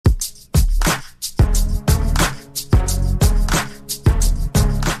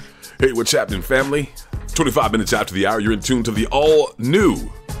Hey, what's happening, family? 25 minutes after the hour, you're in tune to the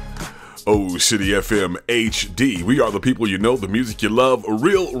all-new O City FM HD. We are the people you know, the music you love.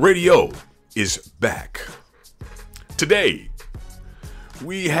 Real radio is back. Today,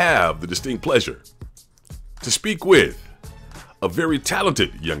 we have the distinct pleasure to speak with a very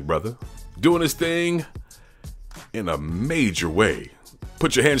talented young brother doing his thing in a major way.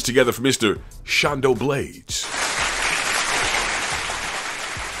 Put your hands together for Mr. Shondo Blades.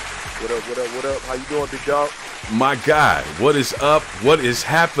 What up, what up, what up? How you doing, big dog? My guy, what is up? What is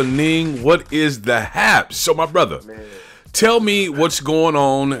happening? What is the hap? So, my brother, Man. Tell me what's going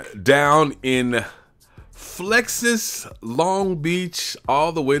on down in Flexus, Long Beach,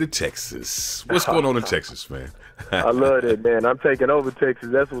 all the way to Texas. What's going on in Texas, man? I love it, man. I'm taking over Texas.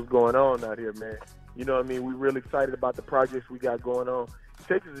 That's what's going on out here, man. You know what I mean? We're really excited about the projects we got going on.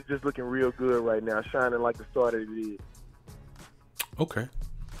 Texas is just looking real good right now, shining like the star that it is. Okay.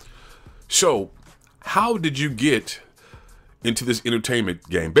 So, how did you get into this entertainment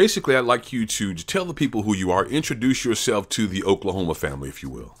game? Basically, I'd like you to tell the people who you are, introduce yourself to the Oklahoma family, if you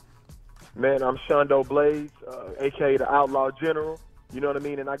will. Man, I'm Shondo Blades, a.k.a. the Outlaw General. You know what I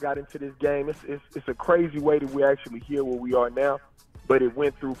mean? And I got into this game. It's a crazy way that we're actually here where we are now, but it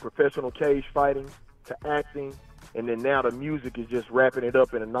went through professional cage fighting to acting, and then now the music is just wrapping it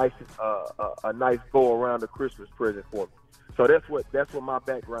up in a nice bow around a Christmas present for me. So that's what my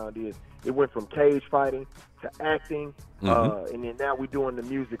background is. It went from cage fighting to acting, and then now we're doing the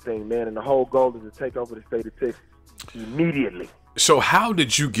music thing, man. And the whole goal is to take over the state of Texas immediately. So how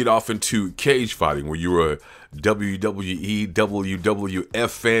did you get off into cage fighting? Were you a WWE, WWF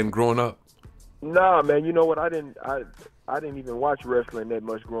fan growing up? Nah, man. You know what? I didn't even watch wrestling that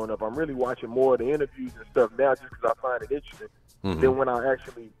much growing up. I'm really watching more of the interviews and stuff now just because I find it interesting than when I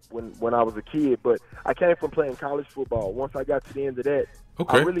actually when I was a kid. But I came from playing college football. Once I got to the end of that,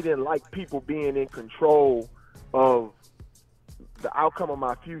 I really didn't like people being in control of the outcome of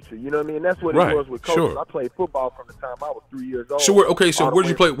my future. You know what I mean? That's what it was with coaches. Sure. I played football from the time I was 3 years old. So where did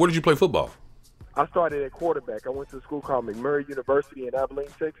you play? Where did you play football? I started at quarterback. I went to a school called McMurray University in Abilene,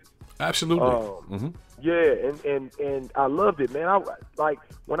 Texas. Absolutely. Yeah, and I loved it, man. I like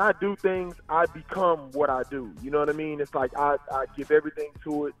when I do things, I become what I do. You know what I mean? It's like I give everything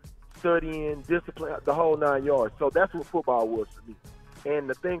to it, studying, discipline, the whole 9 yards. So that's what football was for me. And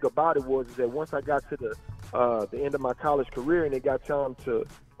the thing about it was is that once I got to the end of my college career and it got time to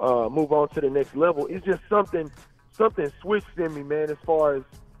move on to the next level, it's just something switched in me, man, as far as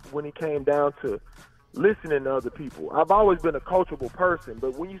when it came down to listening to other people. I've always been a coachable person,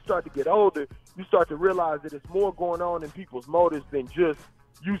 but when you start to get older, you start to realize that it's more going on in people's motives than just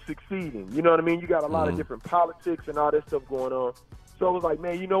you succeeding. You know what I mean? You got a lot of different politics and all that stuff going on. So I was like,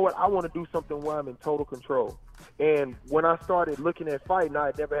 man, you know what? I want to do something where I'm in total control. And when I started looking at fighting, I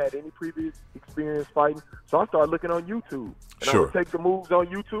had never had any previous experience fighting. So I started looking on YouTube. And I would take the moves on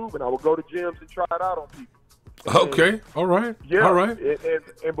YouTube, and I would go to gyms and try it out on people. Okay, all right. Yeah, all right.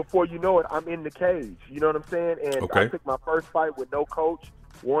 And before you know it, I'm in the cage. You know what I'm saying? And I took my first fight with no coach,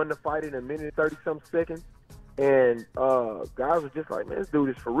 won the fight in a minute, 30-some seconds. And guys were just like, man, this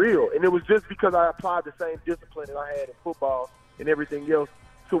dude is for real. And it was just because I applied the same discipline that I had in football and everything else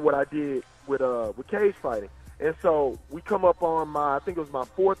to what I did with cage fighting. And so we come up on I think it was my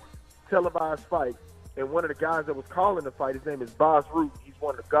fourth televised fight. And one of the guys that was calling the fight, his name is Boz Root. He's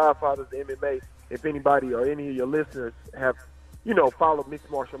one of the godfathers of MMA. If anybody or any of your listeners have, followed mixed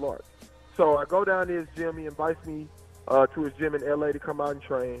martial arts. So I go down to his gym. He invites me to his gym in L.A. to come out and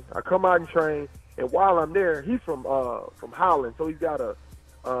train. I come out and train, and while I'm there, he's from Holland, so he's got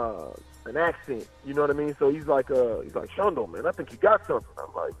an accent. You know what I mean? So he's like Shondo, man, I think you got something.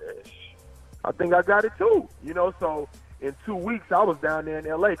 I'm like, man, I think I got it too. So in 2 weeks I was down there in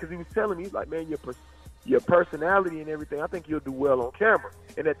L.A. because he was telling me, he's like, man, your personality and everything, I think you'll do well on camera.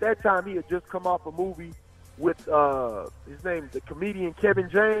 And at that time, he had just come off a movie with his name, the comedian Kevin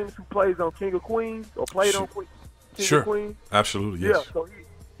James, who plays on King of Queens, or played on King of Queens. Absolutely, yes. Yeah, so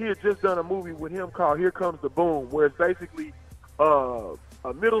he had just done a movie with him called Here Comes the Boom, where it's basically a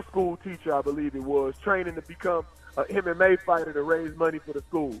middle school teacher, I believe it was, training to become an MMA fighter to raise money for the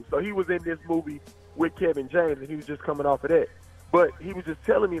school. So he was in this movie with Kevin James, and he was just coming off of that. But he was just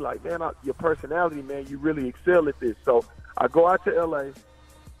telling me, like, man, your personality, man, you really excel at this. So I go out to L.A.,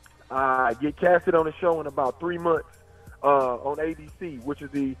 I get casted on a show in about 3 months on ABC, which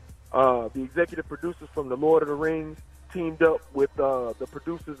is the executive producers from The Lord of the Rings teamed up with the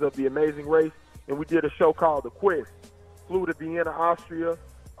producers of The Amazing Race, and we did a show called The Quest. Flew to Vienna, Austria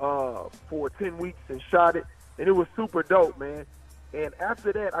for 10 weeks and shot it, and it was super dope, man. And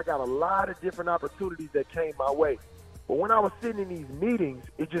after that, I got a lot of different opportunities that came my way. But when I was sitting in these meetings,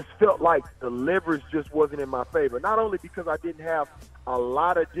 it just felt like the leverage just wasn't in my favor. Not only because I didn't have a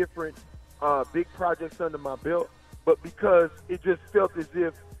lot of different big projects under my belt, but because it just felt as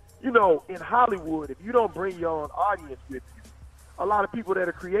if, you know, in Hollywood, if you don't bring your own audience with you, a lot of people that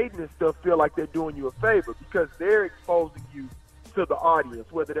are creating this stuff feel like they're doing you a favor because they're exposing you to the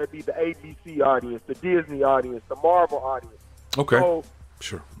audience, whether that be the ABC audience, the Disney audience, the Marvel audience. Okay. So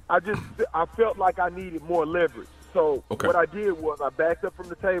sure. I felt like I needed more leverage. So what I did was I backed up from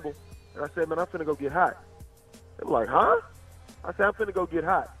the table and I said, man, I'm finna go get hot. They were like, huh? I said, I'm finna go get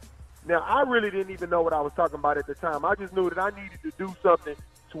hot. Now, I really didn't even know what I was talking about at the time. I just knew that I needed to do something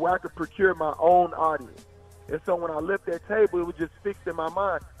to where I could procure my own audience. And so when I left that table, it was just fixed in my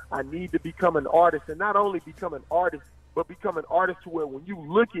mind. I need to become an artist, and not only become an artist, but become an artist to where when you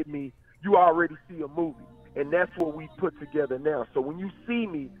look at me, you already see a movie. And that's what we put together now. So when you see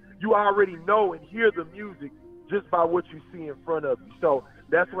me, you already know and hear the music just by what you see in front of you. So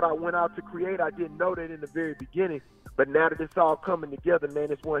that's what I went out to create. I didn't know that in the very beginning, but now that it's all coming together,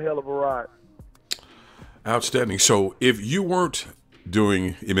 man, it's one hell of a ride. Outstanding. So if you weren't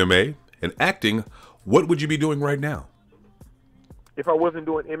doing MMA and acting, what would you be doing right now? If I wasn't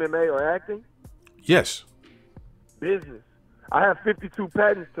doing MMA or acting? Yes. Business. I have 52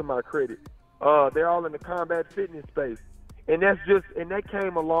 patents to my credit. They're all in the combat fitness space. And that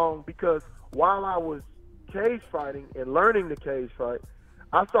came along because while I was cage fighting and learning the cage fight,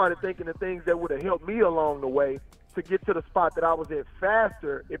 I started thinking of things that would have helped me along the way to get to the spot that I was at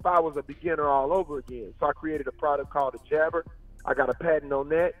faster if I was a beginner all over again. So I created a product called a Jabber. I got a patent on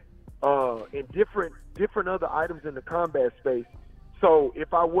that, and different other items in the combat space. So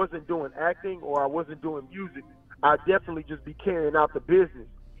if I wasn't doing acting or I wasn't doing music, I'd definitely just be carrying out the business.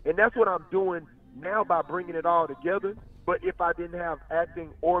 And that's what I'm doing now by bringing it all together. But if I didn't have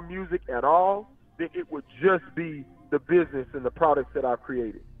acting or music at all, then it would just be the business and the products that I've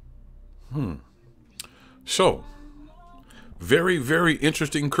created. So, very, very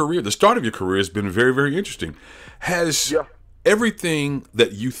interesting career. The start of your career has been very, very interesting. Has everything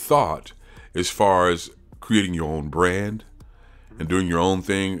that you thought as far as creating your own brand and doing your own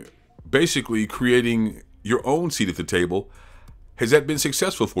thing, basically creating your own seat at the table, has that been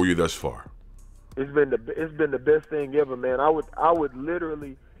successful for you thus far? It's been the best thing ever, man. I would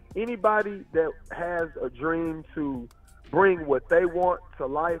literally, anybody that has a dream to bring what they want to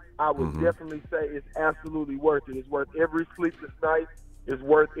life, I would definitely say it's absolutely worth it. It's worth every sleepless night. It's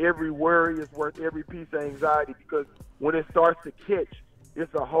worth every worry. It's worth every piece of anxiety, because when it starts to catch,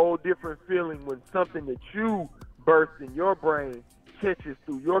 it's a whole different feeling when something that you birthed in your brain catches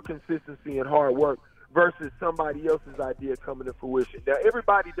through your consistency and hard work versus somebody else's idea coming to fruition. Now,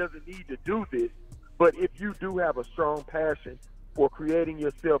 everybody doesn't need to do this, but if you do have a strong passion for creating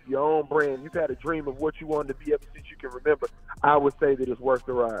yourself, your own brand, you've had a dream of what you wanted to be ever since you can remember, I would say that it's worth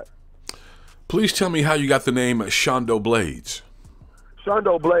the ride. Please tell me how you got the name Shondo Blades.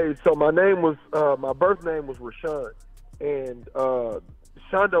 Shondo Blades. So my name was, my birth name was Rashawn, and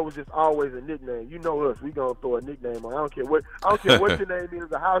Shondo was just always a nickname. You know us, we gonna throw a nickname on. I don't care what your name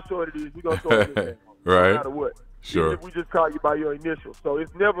is or how short it is, we gonna throw a nickname on. Right. No matter what. Sure. We just call you by your initials. So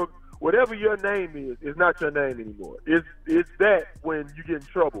it's never, whatever your name is, it's not your name anymore. It's that when you get in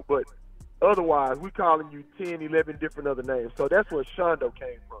trouble. But otherwise, we calling you 10, 11 different other names. So that's where Shondo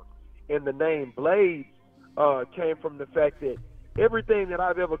came from. And the name Blades came from the fact that everything that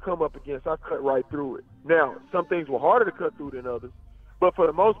I've ever come up against, I cut right through it. Now, some things were harder to cut through than others, but for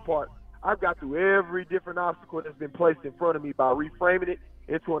the most part, I've got through every different obstacle that's been placed in front of me by reframing it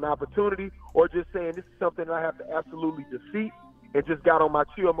into an opportunity, or just saying this is something I have to absolutely defeat, and just got on my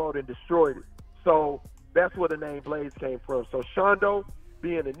chill mode and destroyed it. So that's where the name Blades came from. So Shondo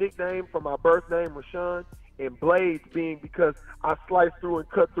being a nickname from my birth name, Rashawn, and Blades being because I slice through and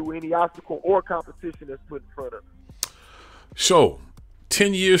cut through any obstacle or competition that's put in front of me. So,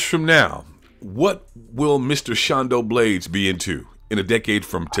 10 years from now, what will Mr. Shondo Blades be into in a decade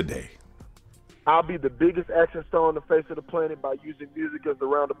from today? I'll be the biggest action star on the face of the planet by using music as the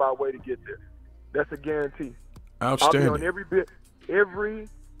roundabout way to get there. That's a guarantee. Outstanding. I'll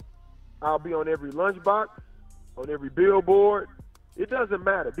be on every lunchbox, on every billboard. It doesn't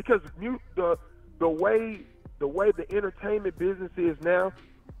matter, because the way the entertainment business is now,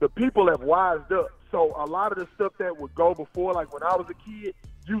 the people have wised up. So a lot of the stuff that would go before, like when I was a kid,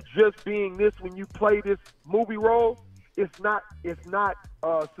 you just being this when you play this movie role, it's not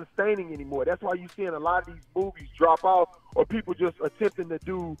sustaining anymore. That's why you're seeing a lot of these movies drop off, or people just attempting to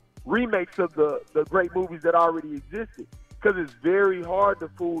do remakes of the great movies that already existed. Because it's very hard to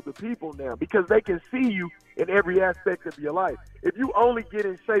fool the people now, because they can see you in every aspect of your life. If you only get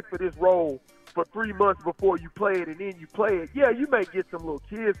in shape for this role for 3 months before you play it, and then you play it. Yeah, you may get some little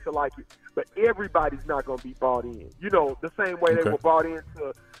kids to like it, but everybody's not going to be bought in. You know, the same way they were bought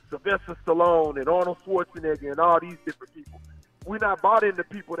into Sylvester Stallone and Arnold Schwarzenegger and all these different people. We're not bought into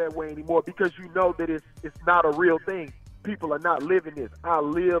people that way anymore because you know that it's not a real thing. People are not living this. I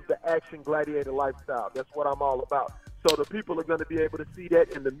live the action gladiator lifestyle. That's what I'm all about. So the people are going to be able to see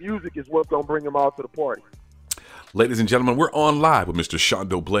that, and the music is what's going to bring them all to the party. Ladies and gentlemen, we're on live with Mr.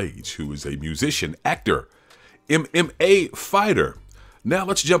 Shondo Blades, who is a musician, actor, MMA fighter. Now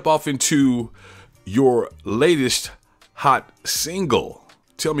let's jump off into your latest hot single.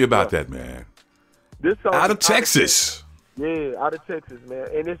 Tell me about that, man. This song out of Texas. Out of Texas, man.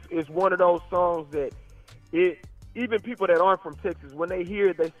 And it's one of those songs that even people that aren't from Texas, when they hear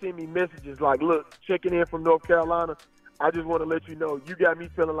it, they send me messages like, look, checking in from North Carolina. I just want to let you know, you got me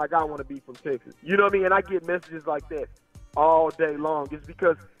feeling like I want to be from Texas. You know what I mean? And I get messages like that all day long. It's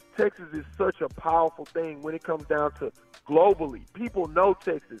because Texas is such a powerful thing when it comes down to globally. People know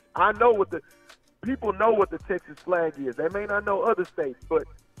Texas. People know what the Texas flag is. They may not know other states, but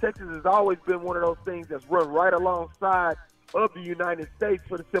Texas has always been one of those things that's run right alongside of the United States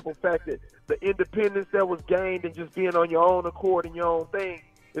for the simple fact that the independence that was gained and just being on your own accord and your own thing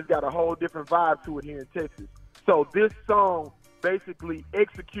has got a whole different vibe to it here in Texas. So this song basically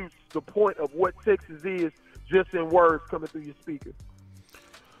executes the point of what Texas is just in words coming through your speakers.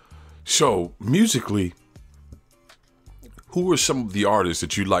 So musically, who are some of the artists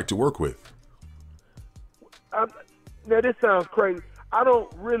that you'd like to work with? Now this sounds crazy. I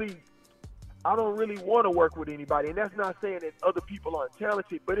don't really want to work with anybody, and that's not saying that other people aren't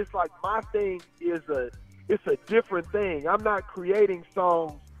talented, but it's like my thing is it's a different thing. I'm not creating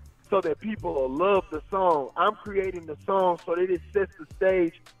songs so that people will love the song. I'm creating the song so that it sets the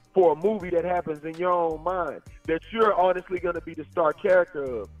stage for a movie that happens in your own mind that you're honestly going to be the star character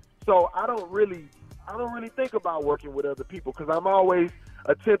of. So I don't really think about working with other people because I'm always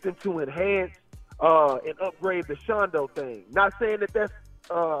attempting to enhance and upgrade the Shondo thing. Not saying that that's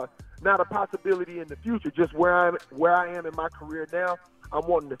not a possibility in the future. Just where I am in my career now, I'm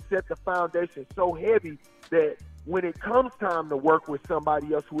wanting to set the foundation so heavy that when it comes time to work with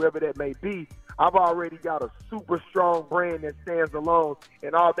somebody else, whoever that may be, I've already got a super strong brand that stands alone,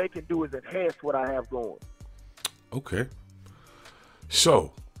 and all they can do is enhance what I have going. Okay.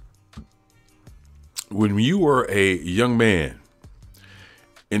 So, when you were a young man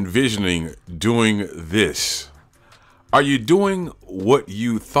envisioning doing this, are you doing what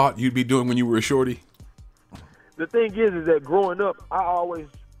you thought you'd be doing when you were a shorty? The thing is that growing up, I always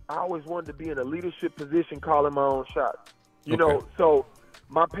wanted to be in a leadership position, calling my own shots. You know, so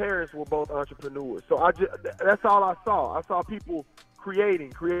my parents were both entrepreneurs. So that's all I saw. I saw people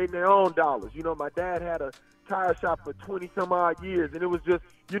creating their own dollars. You know, my dad had a tire shop for 20 some odd years, and it was just,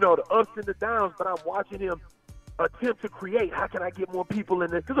 you know, the ups and the downs, but I'm watching him attempt to create. How can I get more people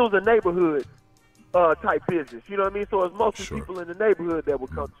in this? Because it was a neighborhood type business, you know what I mean? So it's mostly people in the neighborhood that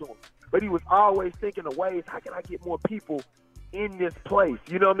would come to him. But he was always thinking of ways, how can I get more people in this place?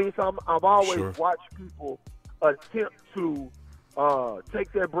 You know what I mean? So I've always watched people attempt to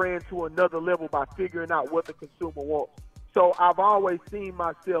take their brand to another level by figuring out what the consumer wants. So I've always seen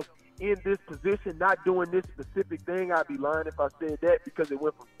myself in this position, not doing this specific thing. I'd be lying if I said that, because it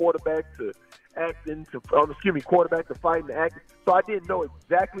went from quarterback to acting to, quarterback to fighting to acting. So I didn't know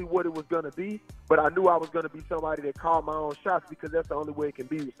exactly what it was going to be, but I knew I was going to be somebody that called my own shots, because that's the only way it can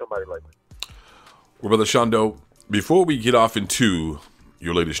be with somebody like me. Well, Brother Shondo, before we get off into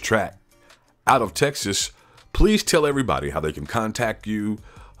your latest track, Out of Texas, please tell everybody how they can contact you,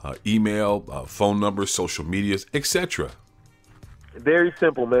 email, phone numbers, social medias, etc. Very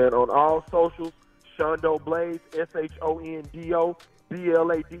simple, man. On all socials, Shondo Blades, SHONDO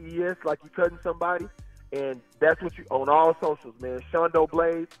BLADES, like you cutting somebody. And that's what you, on all socials, man. Shondo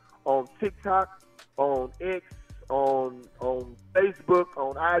Blades on TikTok, on X, on Facebook,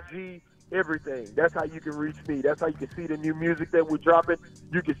 on IG, everything. That's how you can reach me. That's how you can see the new music that we're dropping.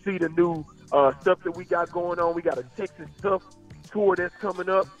 You can see the new stuff that we got going on. We got a Texas Tough tour that's coming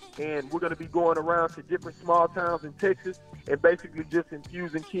up, and we're going to be going around to different small towns in Texas and basically just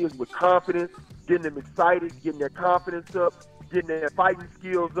infusing kids with confidence, getting them excited, getting their confidence up, getting their fighting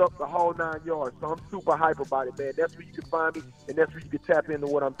skills up, the whole 9 yards. So I'm super hype about it, man. That's where you can find me, and that's where you can tap into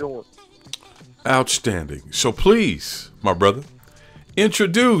what I'm doing. Outstanding. So please, my brother,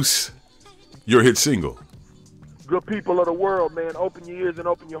 introduce your hit single. Good people of the world, man, open your ears and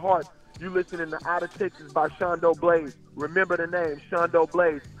open your hearts. You listening to Out of Texas by Shondo Blades. Remember the name, Shondo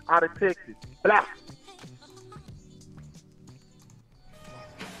Blades, Out of Texas. Blah.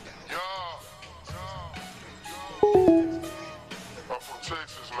 I'm from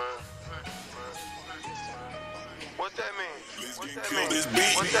Texas, man.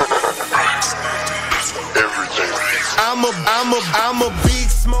 I'm a big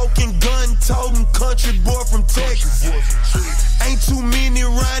smoking, gun toting country boy from Texas. Ain't too many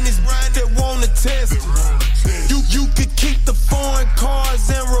around this brand that wanna test it. You could keep the foreign cars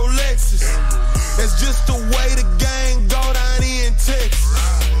and Rolexes. That's just the way the gang go down in Texas.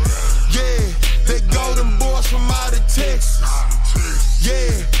 Yeah, they go them boys from out of Texas.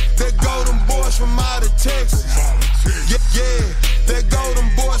 Yeah, they go them boys from out of Texas. Yeah, they go them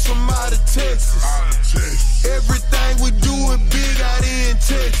boys from out of Texas. Everything we do is big out in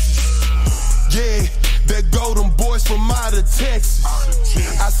Texas. Yeah, they go them boys from out of Texas.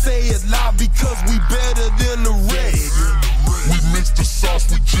 I say it loud because we better than the rest. We mix the sauce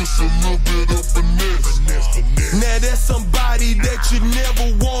with just a little bit of finesse. Now that's somebody that you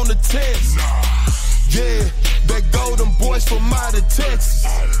never wanna test. Yeah, they go them boys from out of Texas.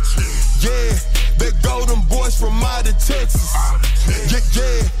 Yeah, they go them boys from out of Texas.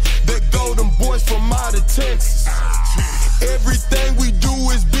 Yeah, they go them boys from out of Texas. Everything we do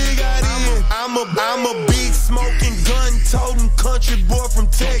is big out in. I'm a big smoking, gun toting country boy from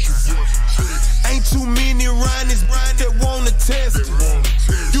Texas. Ain't too many around this brand that wanna test it.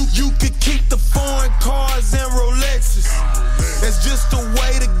 You could keep the foreign cars and Rolexes. That's just the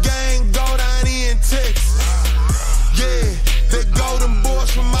way the gang go down in Texas. Yeah, they go them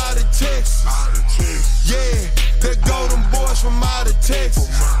boys from out of Texas. Yeah, they go them boys from out of Texas.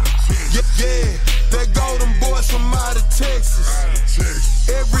 Yeah, they go them boys from out of Texas.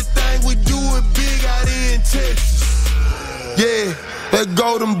 Everything we do is big out in Texas. Yeah, they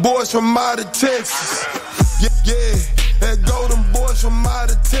go them boys from out of Texas. Yeah, they go them boys from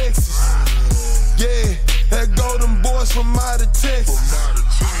out of Texas. Yeah, they go them boys from out of Texas.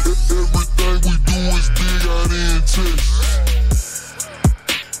 Everything we do is big out in Texas.